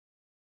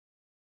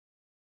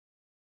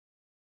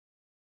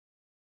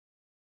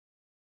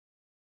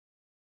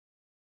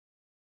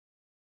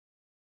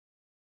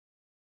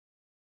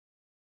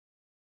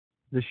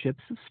The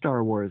ships of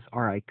Star Wars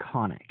are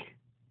iconic,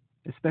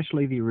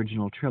 especially the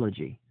original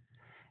trilogy.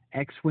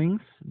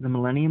 X-Wings, the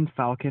Millennium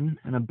Falcon,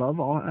 and above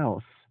all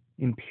else,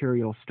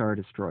 Imperial Star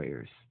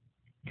Destroyers.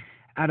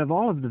 Out of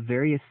all of the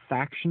various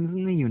factions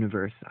in the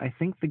universe, I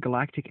think the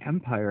Galactic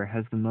Empire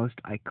has the most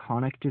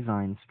iconic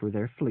designs for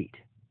their fleet.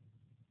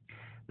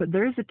 But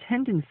there is a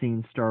tendency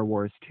in Star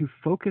Wars to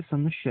focus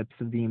on the ships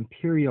of the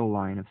Imperial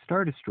line of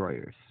Star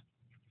Destroyers.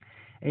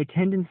 A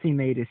tendency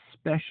made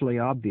especially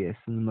obvious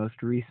in the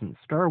most recent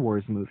Star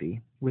Wars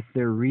movie, with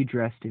their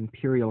redressed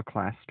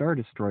Imperial-class Star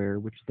Destroyer,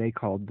 which they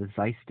called the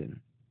Zeiston.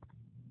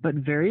 But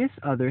various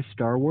other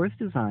Star Wars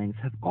designs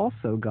have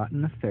also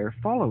gotten a fair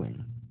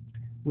following,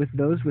 with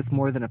those with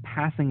more than a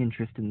passing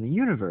interest in the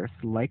universe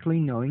likely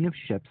knowing of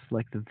ships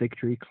like the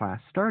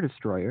Victory-class Star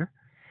Destroyer,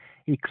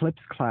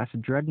 Eclipse-class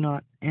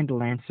Dreadnought, and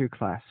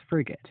Lancer-class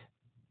Frigate.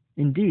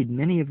 Indeed,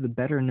 many of the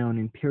better-known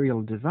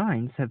Imperial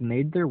designs have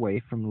made their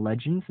way from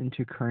Legends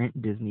into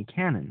current Disney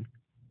canon.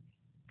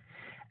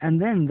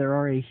 And then there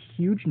are a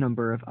huge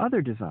number of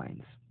other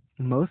designs,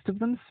 most of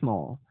them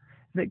small,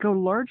 that go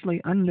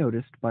largely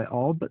unnoticed by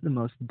all but the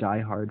most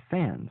die-hard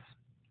fans.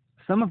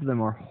 Some of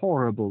them are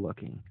horrible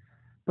looking,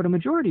 but a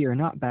majority are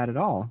not bad at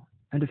all,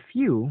 and a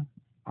few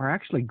are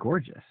actually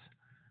gorgeous.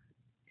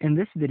 In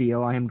this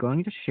video, I am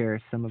going to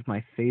share some of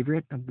my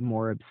favorite of the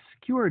more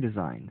obscure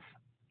designs.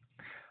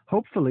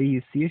 Hopefully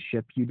you see a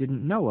ship you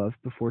didn't know of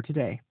before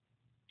today.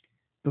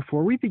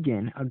 Before we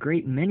begin, a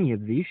great many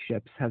of these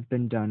ships have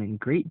been done in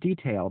great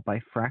detail by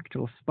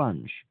Fractal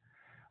Sponge,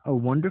 a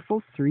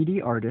wonderful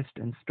 3D artist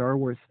and Star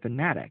Wars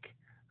fanatic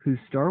whose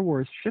Star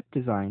Wars ship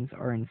designs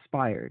are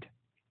inspired.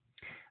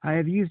 I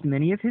have used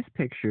many of his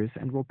pictures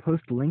and will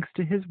post links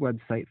to his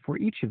website for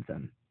each of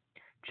them.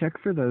 Check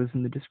for those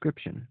in the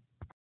description.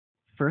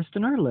 First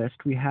on our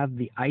list we have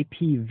the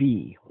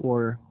IPV,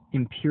 or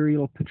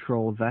Imperial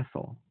Patrol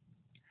Vessel.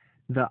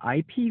 The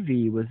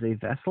IPV was a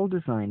vessel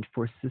designed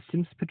for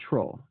systems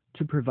patrol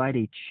to provide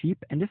a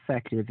cheap and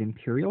effective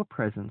Imperial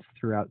presence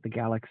throughout the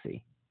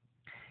galaxy.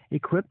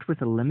 Equipped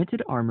with a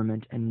limited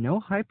armament and no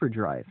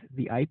hyperdrive,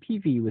 the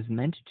IPV was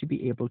meant to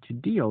be able to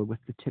deal with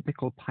the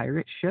typical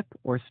pirate ship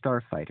or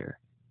starfighter,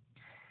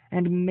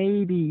 and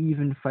maybe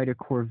even fight a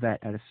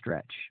Corvette at a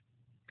stretch.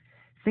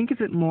 Think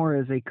of it more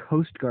as a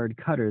Coast Guard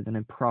cutter than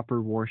a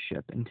proper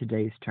warship in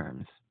today's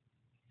terms.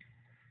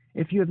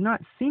 If you have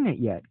not seen it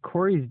yet,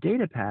 Corey's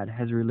Datapad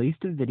has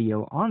released a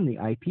video on the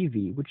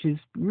IPV, which is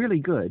really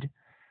good,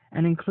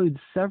 and includes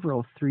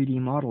several 3D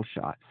model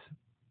shots.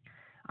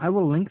 I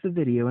will link the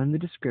video in the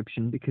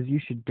description because you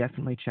should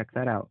definitely check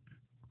that out.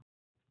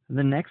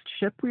 The next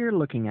ship we are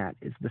looking at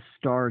is the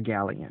Star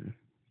Galleon,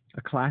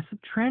 a class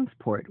of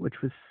transport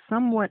which was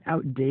somewhat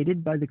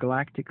outdated by the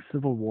Galactic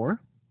Civil War.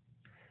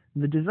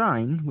 The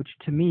design, which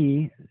to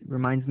me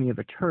reminds me of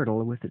a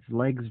turtle with its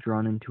legs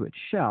drawn into its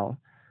shell,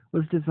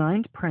 was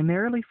designed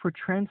primarily for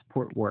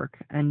transport work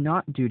and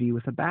not duty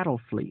with a battle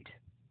fleet.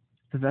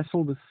 The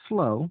vessel was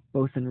slow,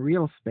 both in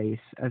real space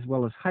as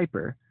well as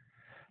hyper,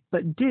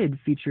 but did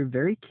feature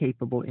very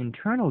capable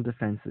internal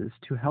defenses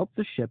to help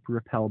the ship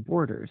repel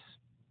boarders.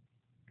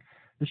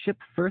 The ship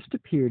first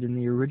appeared in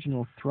the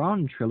original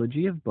Thrawn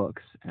trilogy of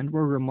books and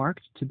were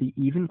remarked to be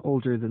even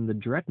older than the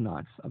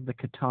dreadnoughts of the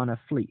Katana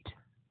fleet,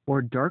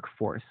 or Dark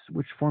Force,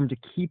 which formed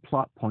a key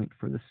plot point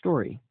for the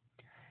story,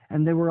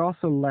 and they were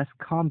also less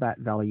combat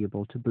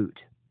valuable to boot.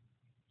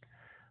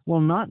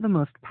 While not the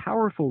most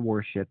powerful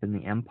warship in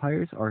the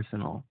Empire's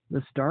arsenal,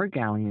 the Star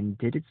Galleon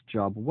did its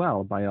job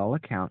well by all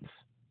accounts,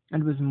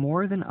 and was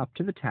more than up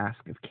to the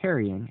task of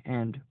carrying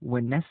and,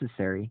 when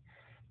necessary,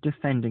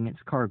 defending its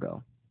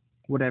cargo,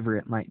 whatever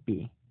it might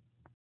be.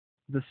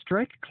 The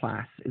Strike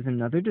class is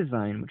another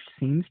design which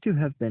seems to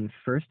have been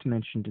first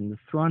mentioned in the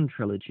Thrawn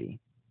trilogy.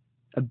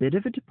 A bit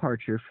of a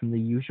departure from the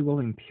usual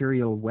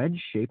Imperial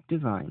wedge-shaped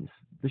designs,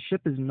 the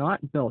ship is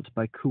not built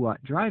by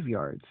Kuat Drive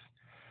Yards,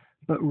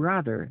 but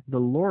rather the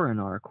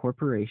Lorinar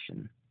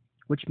Corporation,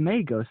 which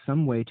may go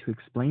some way to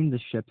explain the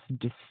ship's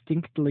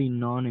distinctly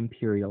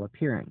non-Imperial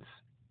appearance.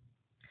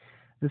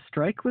 The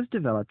Strike was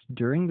developed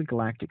during the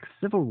Galactic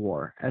Civil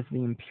War as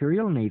the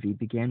Imperial Navy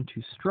began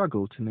to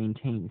struggle to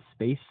maintain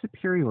space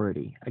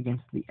superiority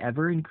against the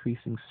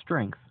ever-increasing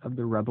strength of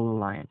the Rebel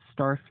Alliance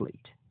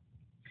Starfleet.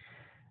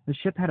 The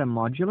ship had a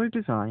modular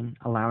design,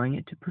 allowing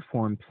it to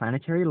perform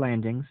planetary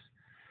landings,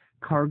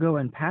 cargo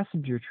and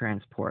passenger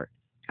transport,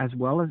 as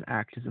well as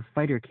act as a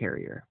fighter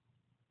carrier.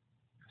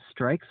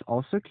 Strikes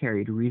also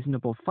carried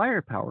reasonable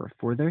firepower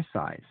for their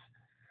size.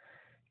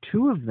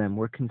 Two of them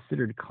were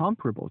considered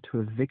comparable to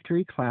a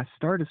Victory-class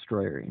Star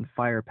Destroyer in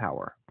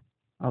firepower,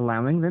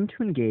 allowing them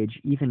to engage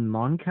even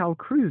Mon-Cal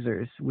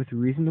cruisers with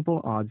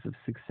reasonable odds of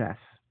success.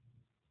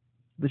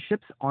 The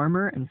ship's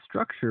armor and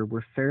structure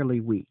were fairly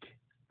weak,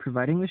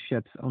 providing the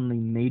ship's only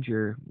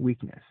major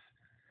weakness.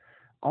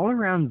 All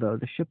around, though,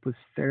 the ship was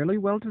fairly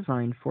well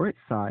designed for its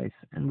size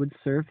and would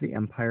serve the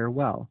Empire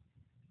well.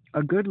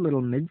 A good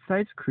little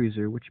mid-sized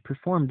cruiser which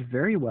performed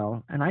very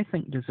well and I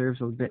think deserves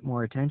a bit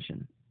more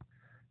attention.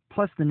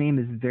 Plus the name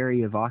is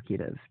very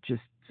evocative,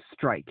 just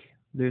strike.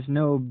 There's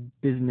no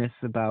business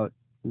about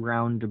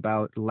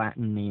roundabout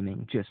Latin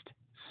naming, just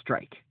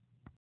strike.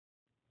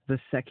 The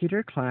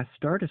Secutor-class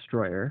Star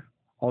Destroyer,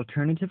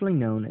 alternatively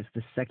known as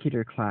the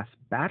Secutor-class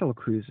Battle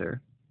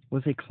Cruiser,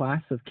 was a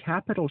class of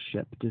capital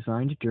ship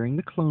designed during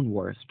the Clone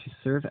Wars to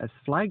serve as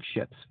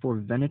flagships for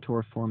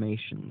Venator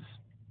formations.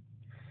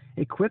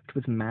 Equipped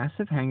with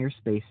massive hangar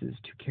spaces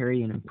to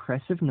carry an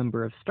impressive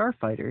number of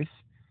starfighters,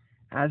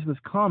 as was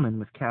common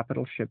with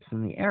capital ships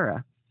in the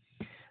era,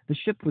 the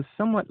ship was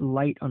somewhat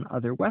light on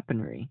other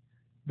weaponry,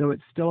 though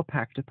it still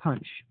packed a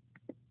punch.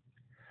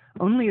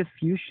 Only a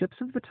few ships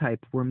of the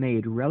type were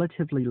made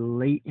relatively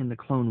late in the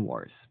Clone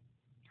Wars.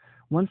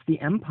 Once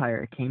the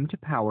Empire came to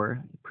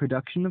power,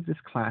 production of this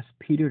class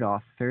petered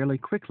off fairly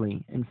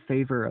quickly in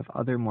favor of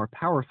other more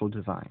powerful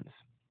designs.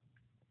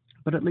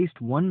 But at least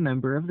one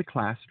member of the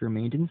class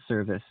remained in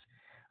service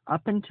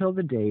up until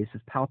the days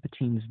of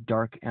Palpatine's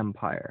Dark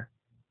Empire.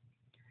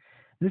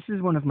 This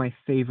is one of my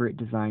favorite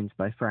designs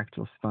by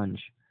Fractal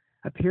Sponge.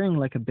 Appearing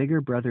like a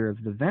bigger brother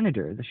of the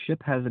Venator, the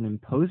ship has an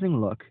imposing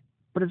look,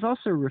 but is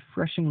also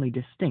refreshingly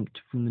distinct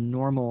from the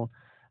normal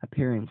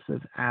appearance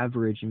of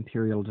average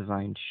Imperial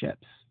designed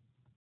ships.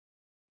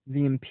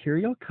 The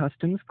Imperial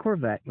Customs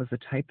Corvette was a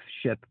type of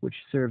ship which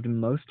served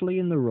mostly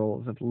in the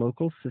roles of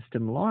local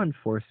system law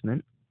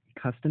enforcement,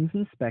 customs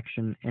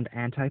inspection, and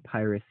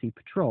anti-piracy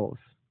patrols.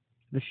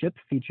 The ship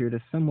featured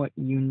a somewhat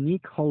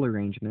unique hull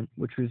arrangement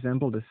which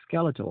resembled a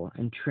skeletal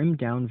and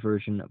trimmed-down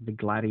version of the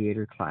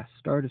Gladiator-class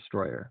Star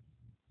Destroyer.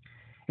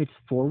 Its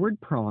forward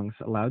prongs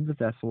allowed the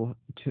vessel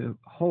to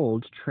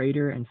hold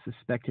trader and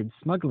suspected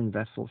smuggling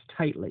vessels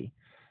tightly,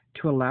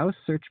 to allow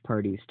search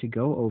parties to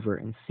go over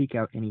and seek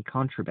out any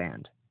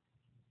contraband.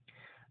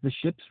 The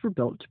ships were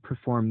built to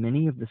perform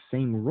many of the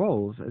same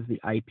roles as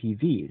the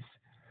IPVs,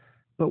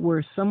 but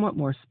were somewhat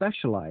more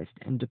specialized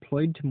and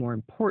deployed to more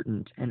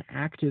important and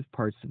active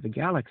parts of the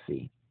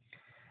galaxy,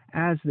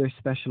 as their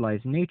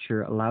specialized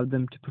nature allowed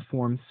them to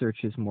perform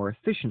searches more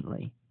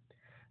efficiently.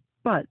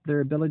 But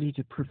their ability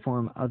to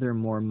perform other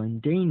more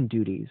mundane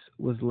duties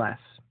was less.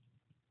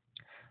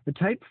 The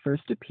type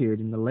first appeared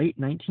in the late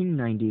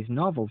 1990s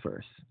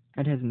novelverse,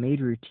 and has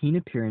made routine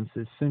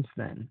appearances since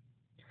then.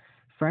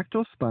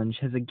 Fractal Sponge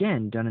has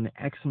again done an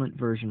excellent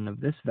version of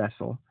this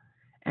vessel,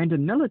 and a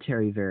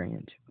military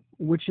variant,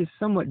 which is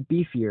somewhat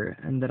beefier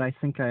and that I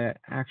think I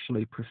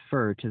actually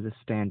prefer to the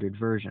standard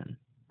version.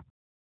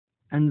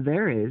 And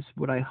there is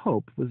what I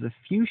hope was a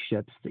few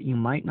ships that you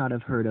might not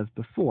have heard of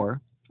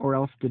before, or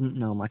else didn't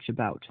know much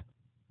about.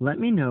 Let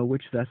me know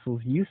which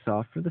vessels you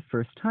saw for the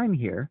first time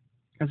here,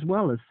 as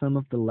well as some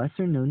of the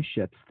lesser-known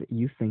ships that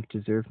you think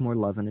deserve more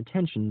love and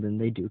attention than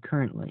they do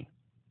currently.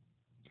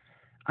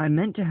 I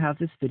meant to have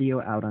this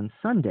video out on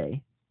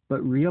Sunday,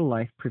 but real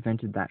life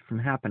prevented that from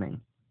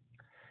happening.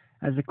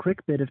 As a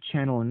quick bit of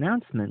channel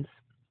announcements,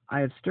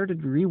 I have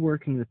started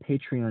reworking the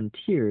Patreon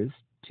tiers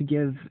to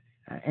give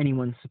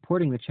anyone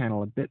supporting the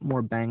channel a bit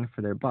more bang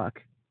for their buck,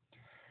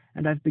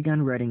 and I've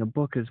begun writing a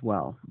book as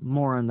well.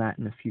 More on that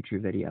in a future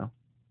video.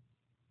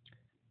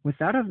 With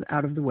that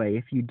out of the way,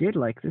 if you did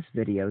like this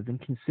video, then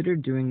consider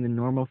doing the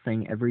normal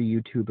thing every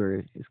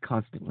YouTuber is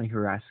constantly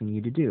harassing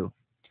you to do: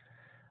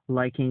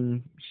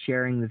 liking,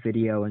 sharing the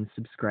video, and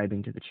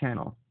subscribing to the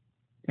channel.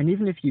 And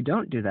even if you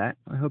don't do that,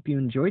 I hope you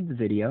enjoyed the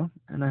video,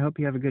 and I hope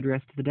you have a good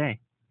rest of the day.